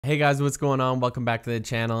Hey guys, what's going on? Welcome back to the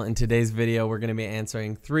channel. In today's video, we're going to be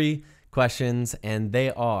answering 3 questions, and they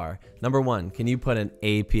are: number 1, can you put an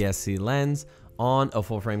APS-C lens on a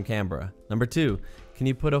full frame camera? Number 2, can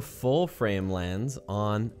you put a full frame lens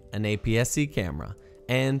on an APS-C camera?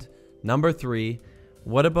 And number 3,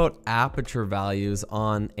 what about aperture values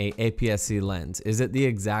on a APS-C lens? Is it the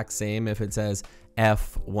exact same if it says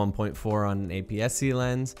f1.4 on an APS-C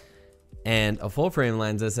lens and a full frame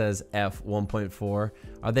lens that says f1.4?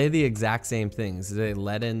 Are they the exact same things? Do they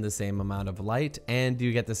let in the same amount of light, and do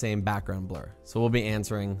you get the same background blur? So we'll be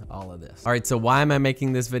answering all of this. All right, so why am I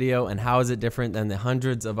making this video, and how is it different than the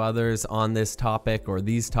hundreds of others on this topic or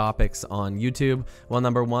these topics on YouTube? Well,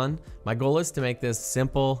 number 1, my goal is to make this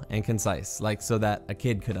simple and concise, like so that a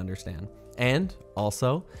kid could understand. And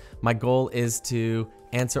also, my goal is to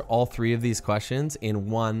answer all 3 of these questions in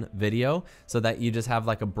one video so that you just have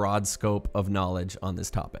like a broad scope of knowledge on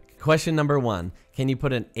this topic. Question number 1, can you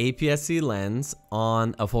put an APS-C lens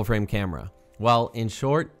on a full frame camera? Well, in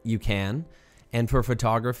short, you can. And for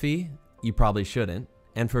photography, you probably shouldn't.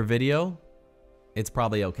 And for video, it's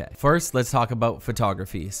probably okay. First, let's talk about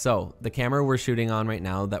photography. So the camera we're shooting on right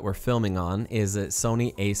now that we're filming on is a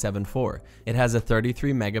Sony a7 IV. It has a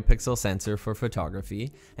 33 megapixel sensor for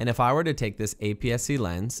photography. And if I were to take this APS-C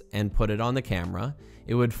lens and put it on the camera,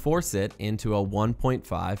 it would force it into a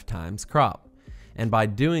 1.5 times crop. And by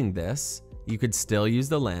doing this, you could still use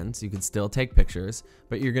the lens, you could still take pictures,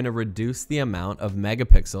 but you're going to reduce the amount of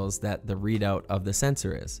megapixels that the readout of the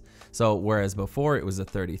sensor is. So whereas before it was a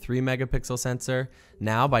 33 megapixel sensor,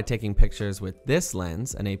 now by taking pictures with this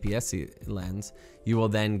lens, an APS-C lens, you will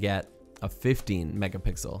then get a 15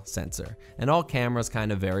 megapixel sensor. And all cameras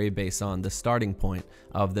kind of vary based on the starting point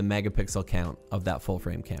of the megapixel count of that full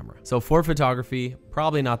frame camera. So for photography,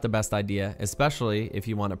 probably not the best idea, especially if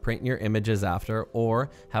you want to print your images after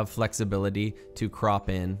or have flexibility to crop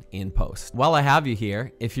in post. While I have you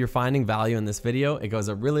here, if you're finding value in this video, it goes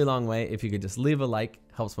a really long way if you could just leave a like.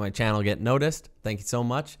 Helps my channel get noticed. Thank you so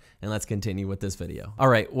much, and let's continue with this video. All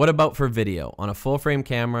right, what about for video? On a full frame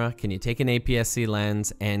camera, can you take an APS-C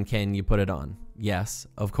lens and can you put it on? Yes,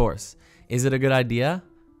 of course. Is it a good idea?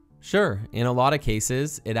 Sure, in a lot of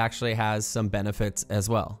cases, it actually has some benefits as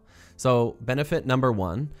well. So benefit number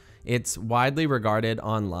 1, it's widely regarded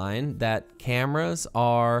online that cameras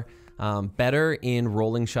are better in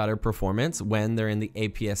rolling shutter performance when they're in the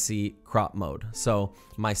APS-C crop mode. So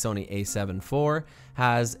my Sony a7 IV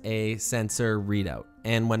has a sensor readout,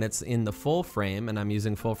 and when it's in the full frame, and I'm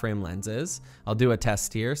using full frame lenses, I'll do a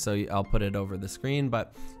test here, so I'll put it over the screen,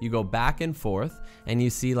 but you go back and forth and you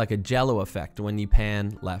see like a jello effect when you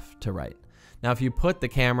pan left to right. Now, if you put the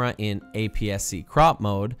camera in APS-C crop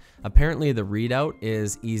mode, apparently the readout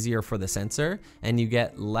is easier for the sensor and you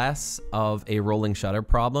get less of a rolling shutter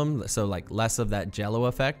problem. So like less of that jello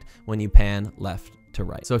effect when you pan left to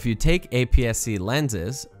right. So if you take APS-C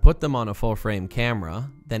lenses, put them on a full frame camera,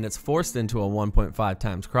 then it's forced into a 1.5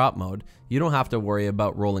 times crop mode. You don't have to worry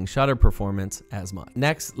about rolling shutter performance as much.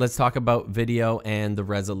 Next, let's talk about video and the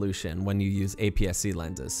resolution when you use APS-C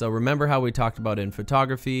lenses. So remember how we talked about in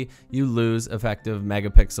photography, you lose effective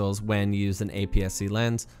megapixels when you use an APS-C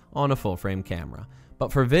lens on a full frame camera.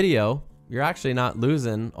 But for video, you're actually not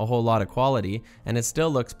losing a whole lot of quality, and it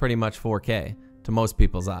still looks pretty much 4K to most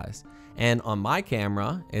people's eyes. And on my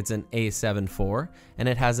camera, it's an a7 IV, and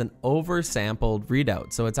it has an oversampled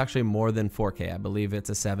readout. So it's actually more than 4K. I believe it's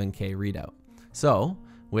a 7K readout. So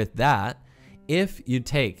with that, if you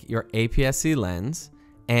take your APS-C lens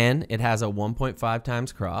and it has a 1.5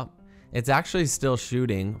 times crop, it's actually still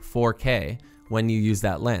shooting 4K when you use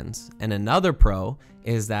that lens. And another pro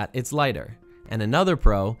is that it's lighter. And another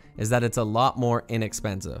pro is that it's a lot more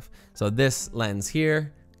inexpensive. So this lens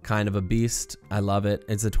here, kind of a beast. I love it.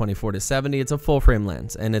 It's a 24-70. It's a full frame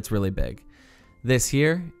lens and it's really big. This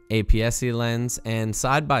here, APS-C lens, and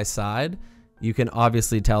side by side, you can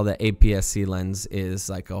obviously tell that APS-C lens is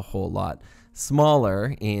like a whole lot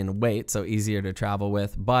smaller in weight, so easier to travel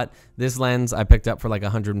with. But this lens I picked up for like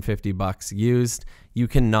 150 bucks used. You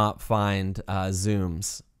cannot find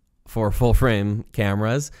zooms for full frame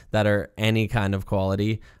cameras that are any kind of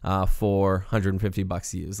quality for 150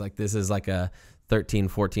 bucks used. Like this is like a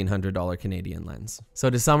 $1,400 Canadian lens. So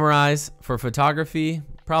to summarize, for photography,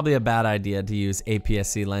 probably a bad idea to use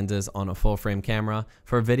APS-C lenses on a full frame camera.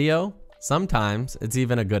 For video, sometimes it's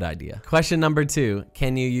even a good idea. Question number 2,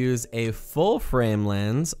 can you use a full frame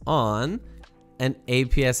lens on an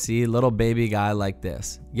APS-C little baby guy like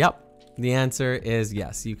this? Yep, the answer is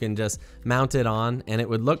yes. You can just mount it on and it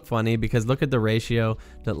would look funny because look at the ratio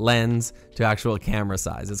to lens to actual camera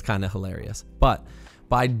size. It's kind of hilarious. But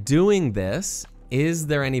by doing this, is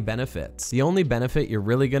there any benefits? The only benefit you're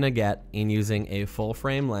really gonna get in using a full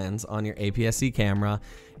frame lens on your APS-C camera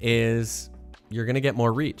is you're gonna get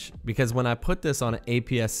more reach, because when I put this on an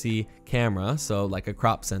APS-C camera, so like a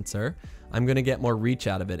crop sensor, I'm gonna get more reach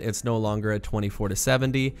out of it. It's no longer a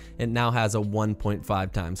 24-70. It now has a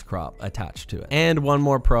 1.5 times crop attached to it. And one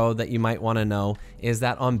more pro that you might wanna know is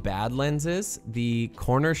that on bad lenses, the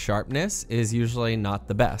corner sharpness is usually not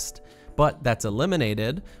the best. But that's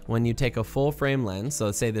eliminated when you take a full frame lens.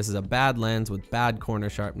 So say this is a bad lens with bad corner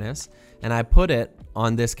sharpness, and I put it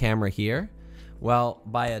on this camera here. Well,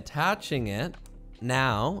 by attaching it,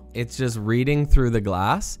 now it's just reading through the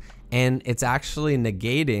glass, and it's actually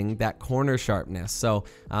negating that corner sharpness. So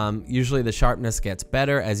usually the sharpness gets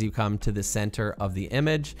better as you come to the center of the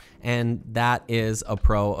image, and that is a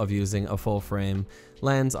pro of using a full frame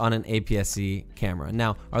lens on an APS-C camera.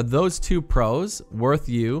 Now, are those two pros worth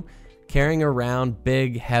you carrying around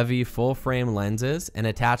big, heavy, full frame lenses and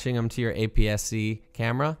attaching them to your APS-C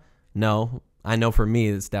camera? No, I know for me,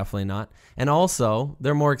 it's definitely not. And also,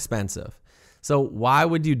 they're more expensive. So why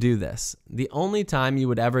would you do this? The only time you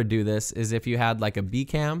would ever do this is if you had like a B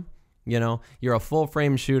cam, you know, you're a full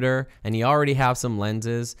frame shooter and you already have some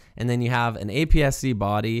lenses, and then you have an APS-C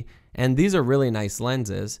body, and these are really nice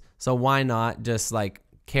lenses. So why not just like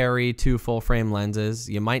carry two full frame lenses?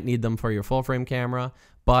 You might need them for your full frame camera,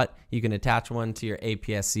 but you can attach one to your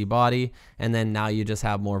APS-C body, and then now you just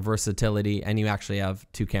have more versatility and you actually have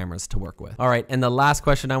two cameras to work with. All right, and the last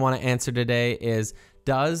question I want to answer today is,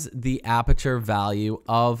 does the aperture value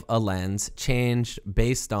of a lens change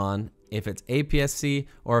based on if it's APS-C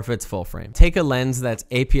or if it's full frame? Take a lens that's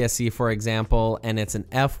APS-C, for example, and it's an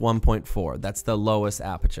f1.4. That's the lowest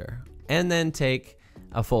aperture. And then take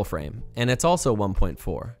a full frame, and it's also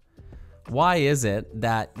 1.4. Why is it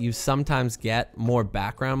that you sometimes get more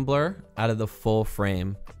background blur out of the full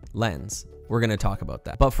frame lens? We're going to talk about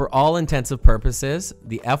that. But for all intensive purposes,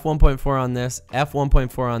 the f1.4 on this,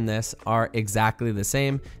 f1.4 on this are exactly the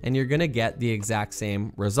same, and you're going to get the exact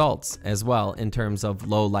same results as well in terms of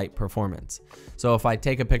low light performance. So if I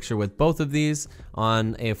take a picture with both of these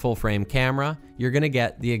on a full frame camera, you're going to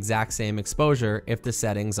get the exact same exposure if the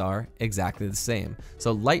settings are exactly the same.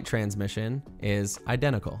 So light transmission is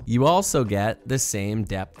identical. You also get the same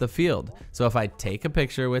depth of field. So if I take a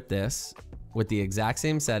picture with this, with the exact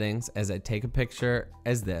same settings as I take a picture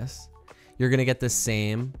as this, you're gonna get the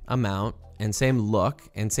same amount and same look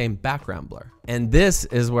and same background blur. And this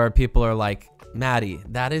is where people are like, Maddie,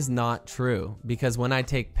 that is not true, because when I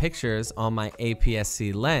take pictures on my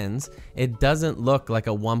APS-C lens, it doesn't look like a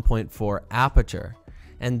 1.4 aperture.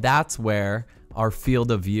 And that's where our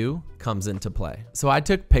field of view comes into play. So I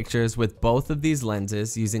took pictures with both of these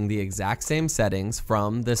lenses using the exact same settings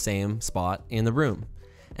from the same spot in the room.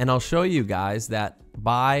 And I'll show you guys that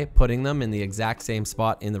by putting them in the exact same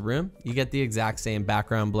spot in the room, you get the exact same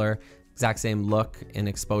background blur, exact same look and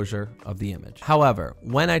exposure of the image. However,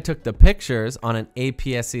 when I took the pictures on an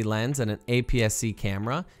APS-C lens and an APS-C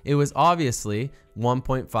camera, it was obviously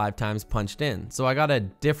 1.5 times punched in. So I got a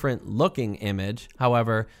different looking image.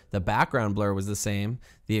 However, the background blur was the same,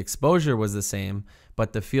 the exposure was the same,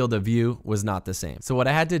 but the field of view was not the same. So what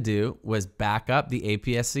I had to do was back up the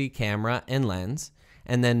APS-C camera and lens,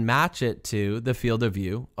 and then match it to the field of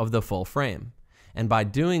view of the full frame. And by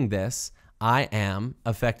doing this, I am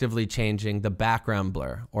effectively changing the background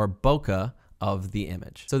blur, or bokeh, of the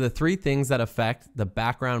image. So the three things that affect the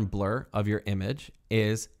background blur of your image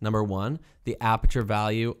is, number one, the aperture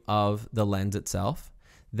value of the lens itself,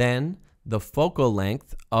 then the focal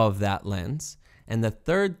length of that lens, and the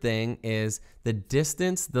third thing is the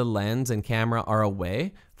distance the lens and camera are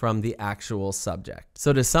away from the actual subject.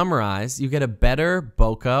 So to summarize, you get a better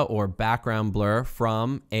bokeh or background blur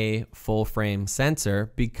from a full frame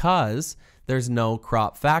sensor because there's no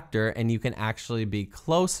crop factor and you can actually be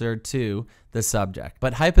closer to the subject.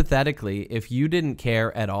 But hypothetically, if you didn't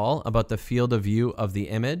care at all about the field of view of the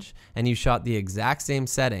image and you shot the exact same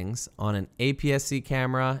settings on an APS-C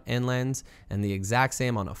camera and lens and the exact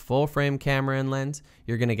same on a full frame camera and lens,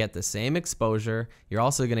 you're gonna get the same exposure. You're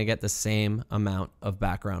also gonna get the same amount of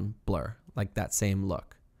background blur, like that same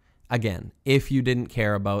look. Again, if you didn't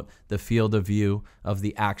care about the field of view of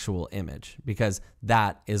the actual image, because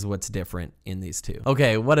that is what's different in these two.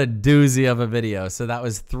 Okay, what a doozy of a video. So that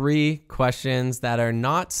was 3 questions that are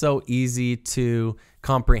not so easy to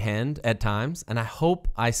comprehend at times, and I hope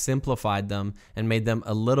I simplified them and made them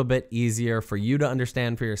a little bit easier for you to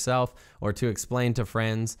understand for yourself or to explain to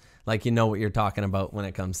friends, like you know what you're talking about when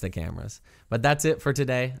it comes to cameras. But that's it for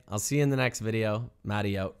today. I'll see you in the next video.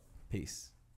 Maddie out. Peace.